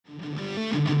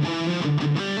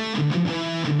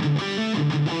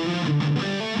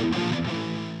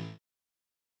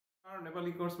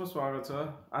नेपाली कोर्समा स्वागत छ।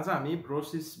 आज हामी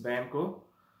Bro-Sis ब्यान्डको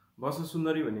बसा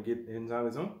सुन्दरी भन्ने गीत हेर्न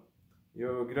जाँदैछौँ। यो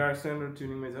गिटार स्ट्यान्डर्ड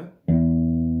ट्युनिङमै छ।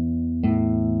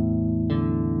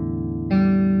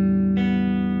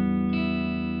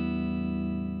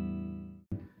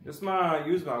 यसमा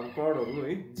युज भएको कर्डहरू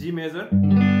है जी major,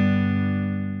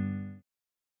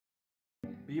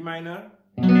 be minor,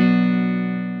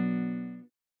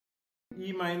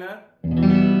 E minor,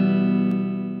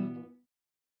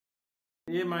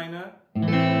 A minor,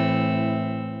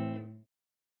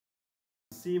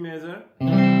 C major,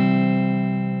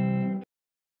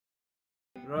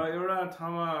 र एउटा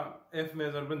ठाउँमा F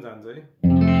major पनि जान्छ है,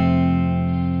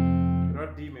 र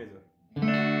D major।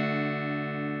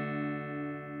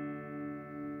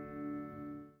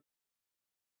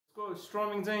 यसको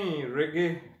स्ट्रमिङ चाहिँ रेगे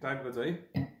टाइपको छ है।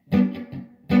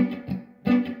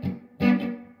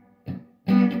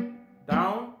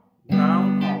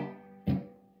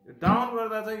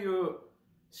 यो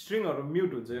स्ट्रिङहरु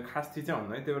म्युट हुन्छ, यो खास थिचा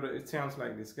हुन्न है, त्यो भएर इट साउन्ड्स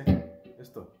लाइक दिस के।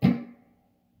 यस्तो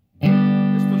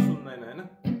सुन्दैन हैन,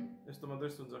 यस्तो मात्रै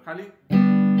सुन्छ खाली।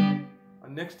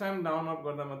 नेक्स्ट टाइम डाउन अप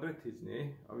गर्दा मात्रै थिच्ने है।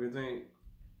 अब यो चाहिँ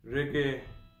रेगे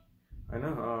हैन,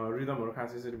 रिदमहरु खास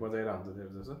यसरी बजाइरा हुन्छ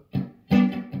धेरै जसो।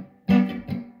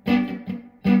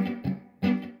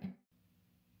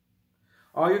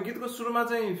 यो गीतको सुरुमा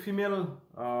चाहिँ फिमेल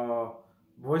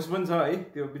भोइस पनि छ है,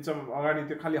 त्यो बिचमा अगाडि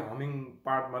त्यो खाली हमिङ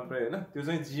पार्ट मात्रै हैन, त्यो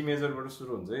चाहिँ जी मेजरबाट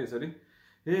सुरु हुन्छ है यसरी।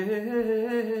 ए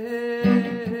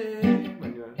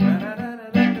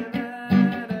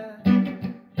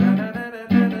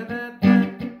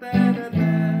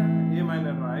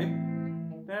माइनरमा है,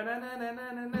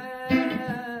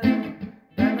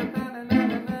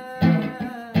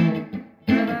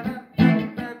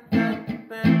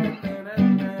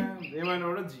 ए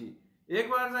माइनरबाट जी। एक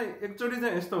बार चाहिँ एकचोटि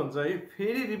चाहिँ यस्तो हुन्छ है,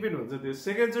 फेरि रिपिट हुन्छ, त्यो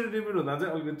सेकेन्ड चोटि रिपिट हुँदा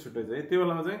चाहिँ अलिकति छुट्टै छ है। त्यो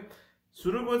बेलामा चाहिँ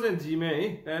सुरुको चाहिँ जीमै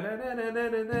है,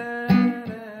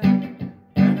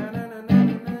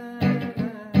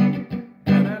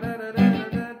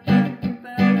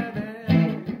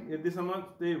 यतिसम्म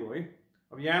त्यही भयो है।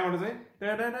 अब यहाँबाट चाहिँ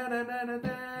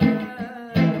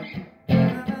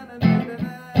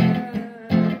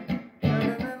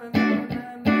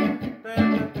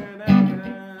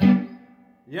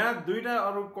यहाँ दुईटा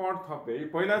अरु कर्ड थपे है।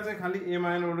 पहिला चाहिँ खाली ए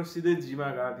माइनरबाट सिधै जी मा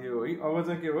गएको थियो है। अब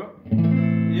चाहिँ के भयो,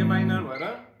 ए माइनर भएर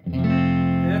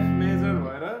एफ मेजर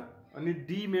भएर अनि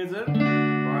डी मेजर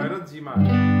भएर जी मा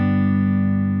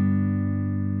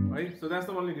आयो है। So that's the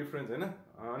only difference हैन।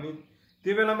 अनि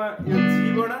त्यो बेलामा यो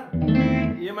जी बाट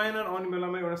ए माइनर आउने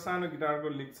बेलामा एउटा सानो गिटारको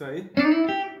लिक छ है,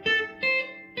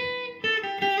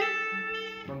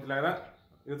 कम्ती लाग्दा।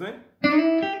 यो चाहिँ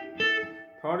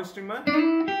थर्ड स्ट्रिङमा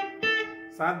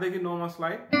 7 देखि 9 मा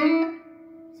स्लाइड,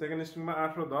 सेकेन्ड स्ट्रिङमा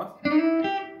 8 र 10,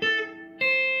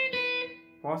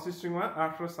 फर्स्ट स्ट्रिङमा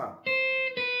 8 र 7,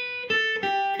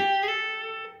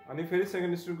 अनि फेरि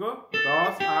सेकेन्ड स्ट्रिङको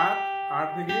 10 8 8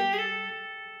 देखि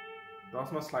 10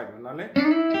 मा स्लाइड भन्नाले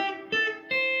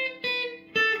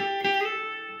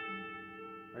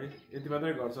है यति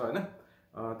मात्रै गर्छ हैन।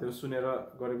 त्यो सुनेर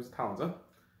गरेपछि थाहा हुन्छ।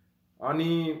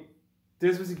 अनि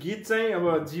त्यसपछि गीत चाहिँ अब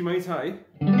जी मै छ है।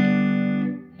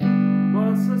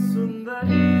 बसा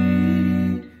सुन्दरी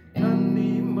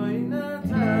ठन्डी महिना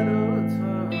जाडो छ,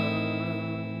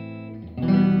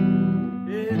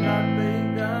 ए रातै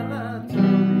गाला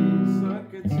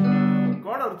चलिसकेछ।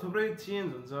 कर्डहरु थुप्रै चेन्ज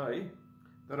हुन्छ है,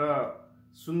 तर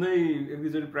सुन्दै एक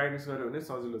दुईचोटि प्र्याक्टिस गर्यो भने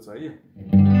सजिलो छ है।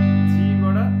 जी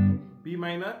बाट be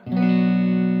minor,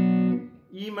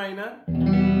 E minor,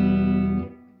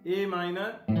 A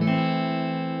minor,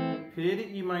 फेरि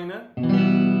ई माइनर,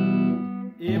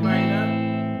 ए माइनर,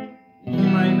 ई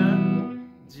माइनर,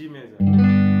 जी मेजर,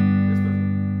 यस्तो छ।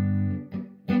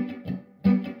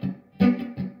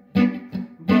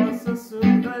 बसा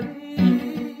सुन्दरी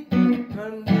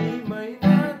ठन्डी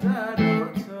महिना जाडो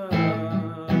छ,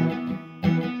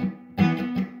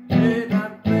 ए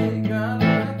रातै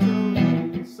गाला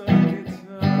चलिसकेछ।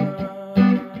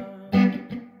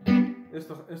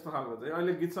 यस्तो खालको चाहिँ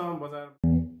अहिले गीतसँग बजाएर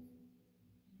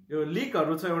यो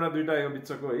लिकहरु छ एउटा दुईटा यो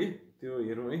बिचको है, त्यो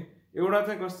हेरौँ है। एउटा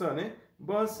चाहिँ कस्तो भने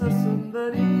बसा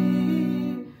सुन्दरी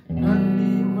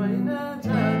ठन्डी महिना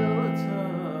जाडो छ,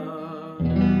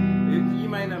 यो ई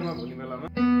माइनरमा हुने बेलामा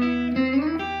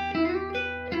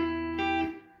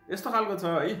यस्तो खालको छ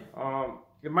है।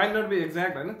 यो माइनर बी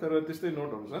एक्ज्याक्ट हैन, तर त्यस्तै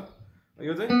नोटहरु छ।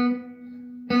 यो चाहिँ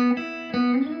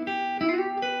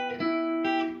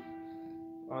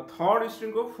थर्ड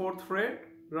स्ट्रिङको 4th फ्रेट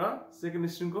र सेकेन्ड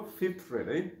स्ट्रिङको 5th फ्रेट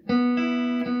है।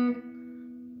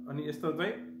 अनि यस्तो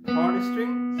चाहिँ third string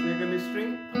second string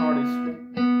third string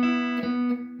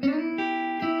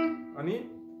अनि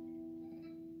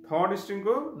थर्ड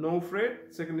स्ट्रिङको 9 फ्रेट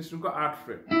सेकेन्ड स्ट्रिङको 8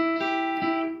 फ्रेट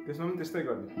त्यसमा पनि त्यस्तै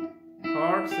गर्ने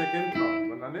थर्ड सेकेन्ड थर्ड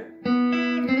भन्नाले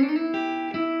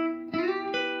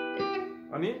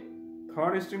अनि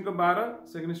थर्ड स्ट्रिङको 12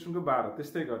 सेकेन्ड स्ट्रिङको 12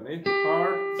 त्यस्तै गर्ने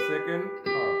थर्ड सेकेन्ड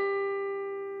थर्ड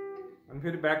अनि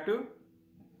फेरि ब्याक टु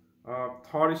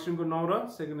थर्ड स्ट्रिङको 9 र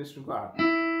सेकेन्ड स्ट्रिङको 8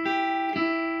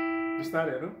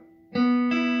 बिस्तारै हेरौँ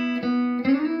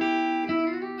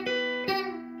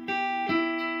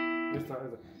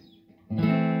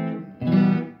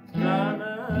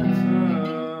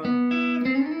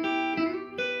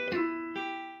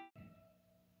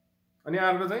अनि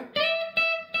अर्को चाहिँ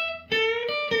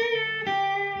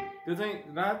त्यो चाहिँ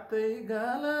रातै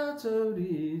गाला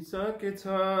चौरी सकेछ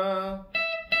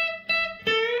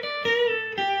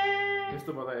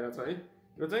यस्तो बजाइरहेको छ है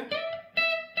यो चाहिँ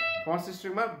फर्स्ट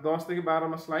स्ट्रिङमा 10 देखि 12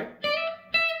 मा स्लाइड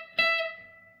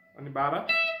अनि 12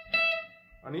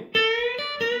 अनि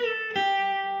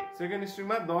सेकेन्ड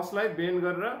स्ट्रिङमा 10 लाई बेन्ड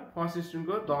गरेर फर्स्ट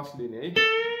स्ट्रिङको 10 लिने है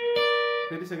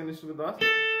फेरि सेकेन्ड स्ट्रिङको 10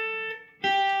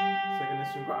 सेकेन्ड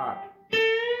स्ट्रिङको 8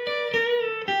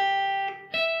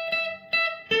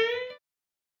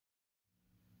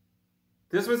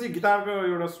 त्यसपछि गिटारको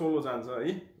एउटा सोलो जान्छ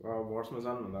है भर्समा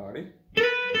जानुभन्दा अगाडि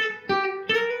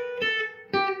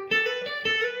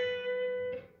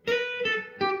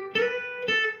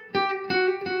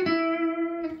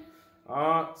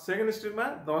सेकेन्ड स्ट्रिङमा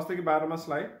 10 देखि 12 मा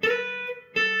स्लाइड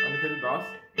अनि फेरि 10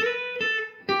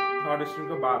 थर्ड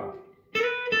स्ट्रिङको 12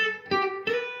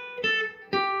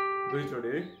 दुई चोटि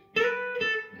है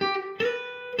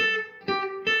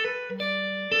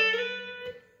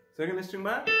सेकेन्ड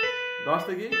स्ट्रिङमा 10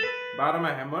 देखि 12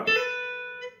 मा ह्यामर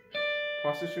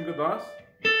फर्स्ट स्ट्रिङको 10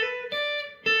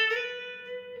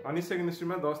 अनि सेकेन्ड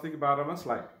स्ट्रिङमा 10 देखि 12 मा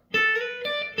स्लाइड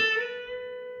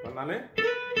भन्नाले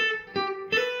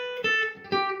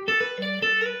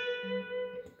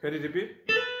फेरि रिपिट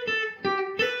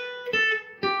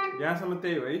यहाँसम्म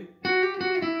त्यही हो है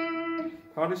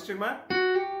थर्ड स्ट्रिङमा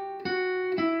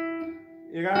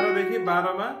 11 देखि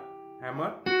 12 मा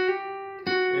ह्यामर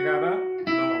 11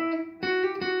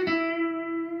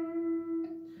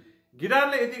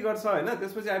 गिटारले यति गर्छ हैन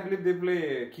त्यसपछि आई बिलिभ दे प्ले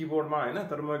किबोर्डमा हैन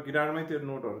तर म गिटारमै त्यो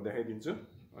नोटहरु देखाइदिन्छु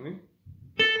अनि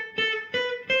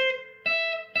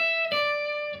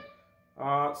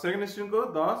सेकेन्ड स्ट्रिङको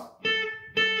 10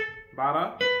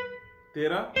 12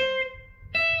 13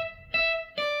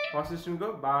 फर्स्ट स्ट्रिङको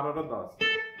 12 र 10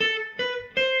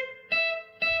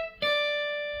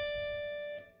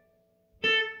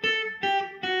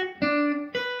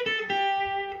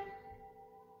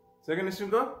 सेकेन्ड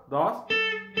स्ट्रिङको 10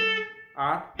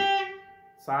 8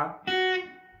 7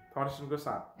 थर्ड स्ट्रिङको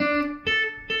 7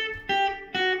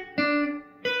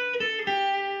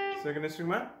 सेकेन्ड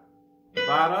स्ट्रिङमा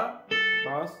 12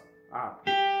 10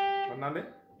 8 भन्नाले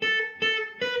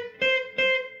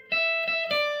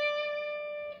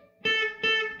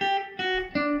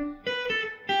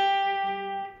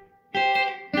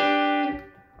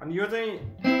अनि यो चाहिँ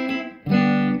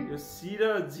यो सी र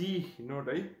जी नोट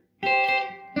है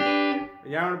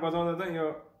यहाँबाट बजाउँदा चाहिँ यो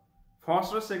फर्स्ट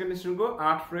र सेकेन्ड स्ट्रिङको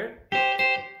 8 फ्रेट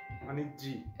अनि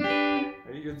जी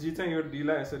है यो जी चाहिँ यो डी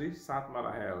लाई यसरी 7 मा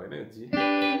राखेको हैन यो जी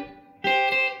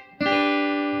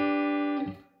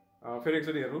फेरि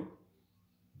एकचोटि हेरौँ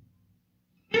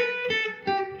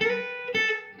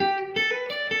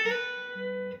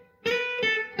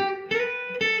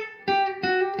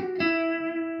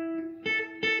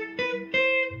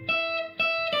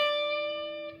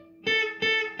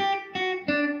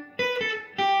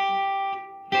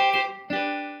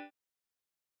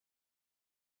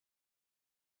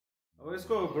अब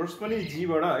यसको भर्स पनि जी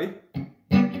बाट है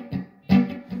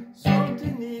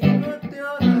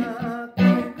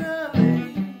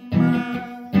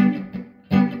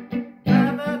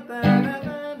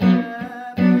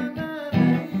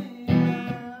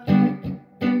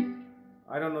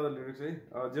I don't know the lyrics है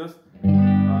just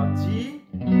G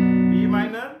B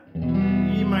minor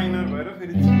E minor भएर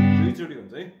फेरि G दुई चोटी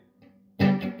हुन्छ है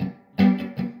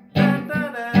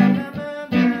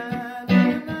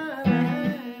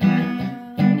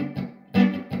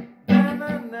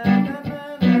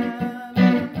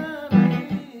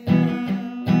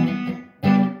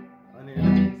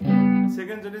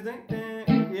सेकेन्ड चोटी चाहिँ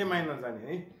ए माइनर जाने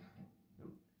है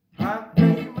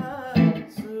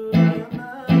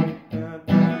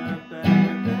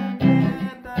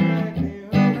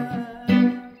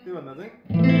त्योभन्दा चाहिँ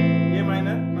ए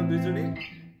माइनरमा दुई चोटी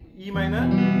ई माइनर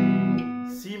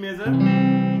सी मेजर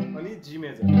अनि जी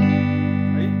मेजर है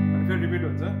अनि फेरि रिपिट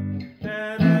हुन्छ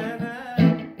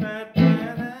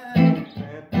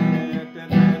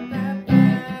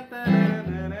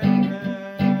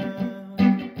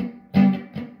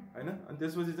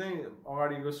त्यसपछि चाहिँ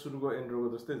अगाडिको सुरुको इन्ट्रोको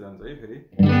जस्तै जान्छ है फेरि